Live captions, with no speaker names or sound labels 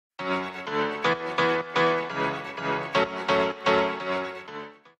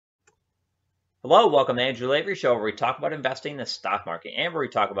Hello, welcome to Andrew Lavery Show, where we talk about investing in the stock market and where we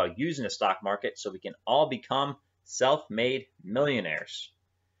talk about using the stock market so we can all become self-made millionaires.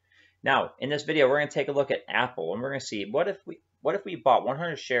 Now, in this video, we're going to take a look at Apple, and we're going to see what if we bought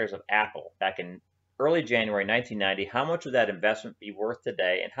 100 shares of Apple back in early January 1990. How much would that investment be worth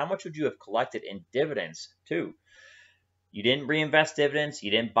today, and how much would you have collected in dividends too? You didn't reinvest dividends,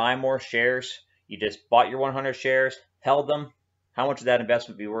 you didn't buy more shares, you just bought your 100 shares, held them. How much would that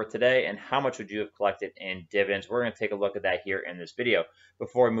investment be worth today, and how much would you have collected in dividends? We're going to take a look at that here in this video.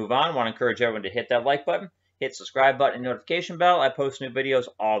 Before we move on, I want to encourage everyone to hit that like button, hit subscribe button, and notification bell. I post new videos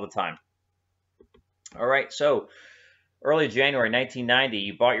all the time. All right, so early January 1990,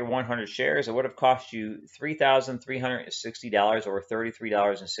 you bought your 100 shares. It would have cost you $3,360 or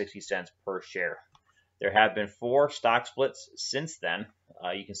 $33.60 per share. There have been 4 stock splits since then.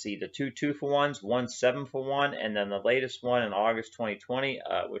 You can see the 2 2-for-1s, 1 7-for-1, and then the latest one in August 2020,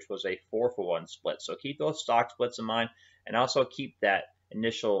 which was a 4-for-1 split. So keep those stock splits in mind, and also keep that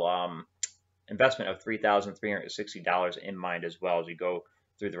initial investment of $3,360 in mind as well as you go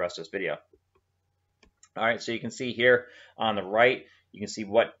through the rest of this video. All right, so you can see here on the right, you can see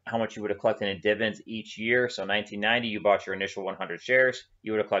how much you would have collected in dividends each year. So 1990, you bought your initial 100 shares,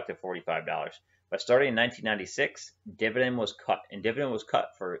 you would have collected $45. But starting in 1996, dividend was cut, and dividend was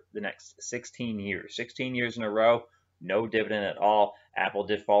cut for the next 16 years. 16 years in a row, no dividend at all. Apple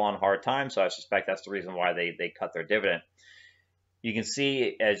did fall on hard times, so I suspect that's the reason why they cut their dividend. You can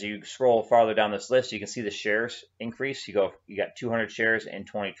see as you scroll farther down this list, you can see the shares increase. You got 200 shares in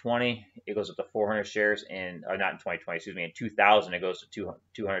 2020. It goes up to 400 shares or not in 2020, excuse me, in 2000 it goes to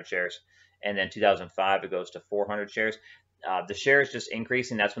 200 shares, and then 2005 it goes to 400 shares. The shares just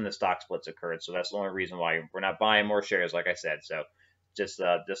increasing. That's when the stock splits occurred. So that's the only reason why we're not buying more shares, like I said. So just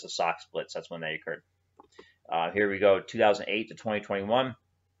the stock splits. That's when they occurred. Here we go, 2008 to 2021.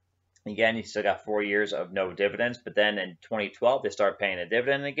 Again, you still got 4 years of no dividends. But then in 2012, they start paying a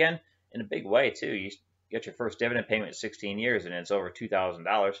dividend again in a big way too. You get your first dividend payment in 16 years, and it's over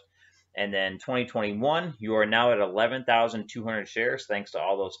 $2,000. And then 2021, you are now at 11,200 shares thanks to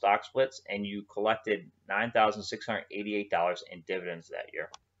all those stock splits, and you collected $9,688 in dividends that year.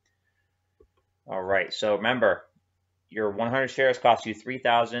 All right, so remember, your 100 shares cost you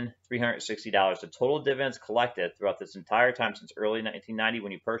 $3,360. The total dividends collected throughout this entire time since early 1990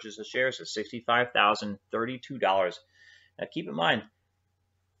 when you purchased the shares is $65,032. Now keep in mind,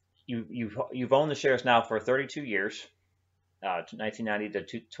 you've owned the shares now for 32 years. 1990 to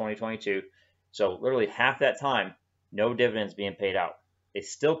 2022. So literally half that time, no dividends being paid out. They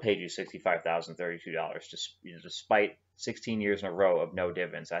still paid you $65,032 despite 16 years in a row of no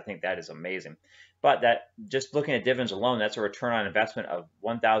dividends. I think that is amazing. But that just looking at dividends alone, that's a return on investment of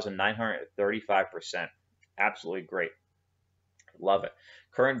 1,935%. Absolutely great. Love it.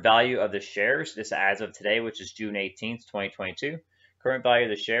 Current value of the shares, this as of today, which is June 18th, 2022. Current value of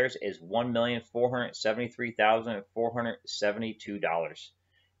the shares is $1,473,472.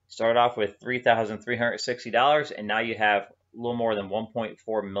 Started off with $3,360, and now you have a little more than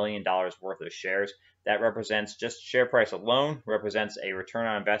 $1.4 million worth of shares. That represents, just share price alone, represents a return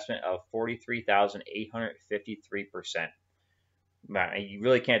on investment of 43,853%. You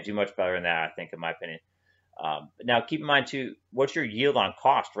really can't do much better than that, I think, in my opinion. Now, keep in mind, too, what's your yield on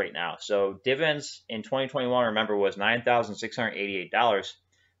cost right now? So dividends in 2021, remember, was $9,688.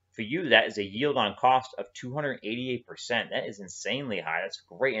 For you, that is a yield on cost of 288%. That is insanely high. That's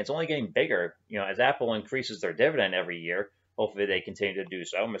great. And it's only getting bigger. As Apple increases their dividend every year, hopefully they continue to do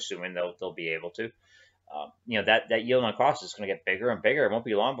so. I'm assuming they'll be able to. That yield on cost is going to get bigger and bigger. It won't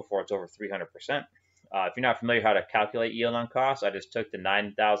be long before it's over 300%. If you're not familiar how to calculate yield on cost, I just took the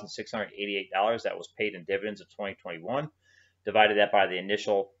 $9,688 that was paid in dividends of 2021, divided that by the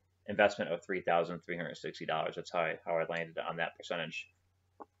initial investment of $3,360. That's how I landed on that percentage.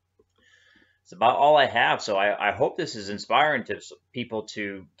 It's about all I have. So I hope this is inspiring to people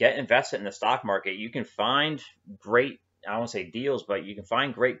to get invested in the stock market. You can find great, I won't say deals, but you can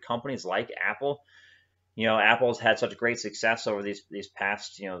find great companies like Apple. Apple's had such great success over these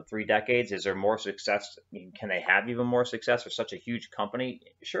past 3 decades. Is there more success? Can they have even more success for such a huge company?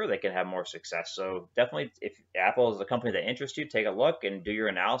 Sure, they can have more success. So definitely, if Apple is a company that interests you, take a look and do your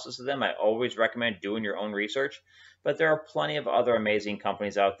analysis of them. I always recommend doing your own research. But there are plenty of other amazing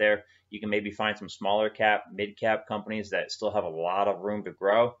companies out there. You can maybe find some smaller cap, mid cap companies that still have a lot of room to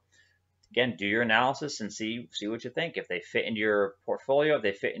grow. Again, do your analysis and see what you think. If they fit into your portfolio, if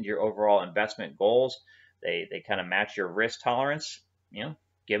they fit into your overall investment goals, they kind of match your risk tolerance,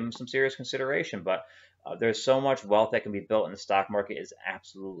 give them some serious consideration. But There's so much wealth that can be built in the stock market. Is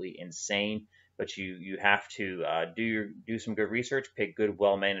absolutely insane. But you have to do some good research, pick good,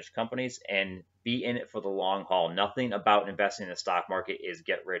 well-managed companies, and be in it for the long haul. Nothing about investing in the stock market is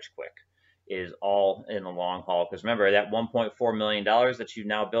get rich quick. It is all in the long haul. Because remember, that $1.4 million that you've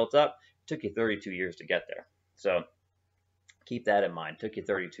now built up, it took you 32 years to get there. So keep that in mind. It took you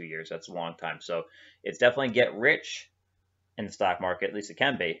 32 years. That's a long time. So it's definitely get rich in the stock market. At least it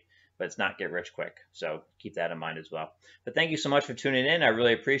can be, but it's not get rich quick. So keep that in mind as well. But thank you so much for tuning in. I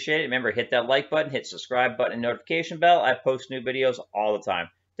really appreciate it. Remember, hit that like button, hit subscribe button, and notification bell. I post new videos all the time.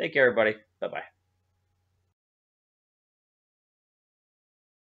 Take care, everybody. Bye-bye.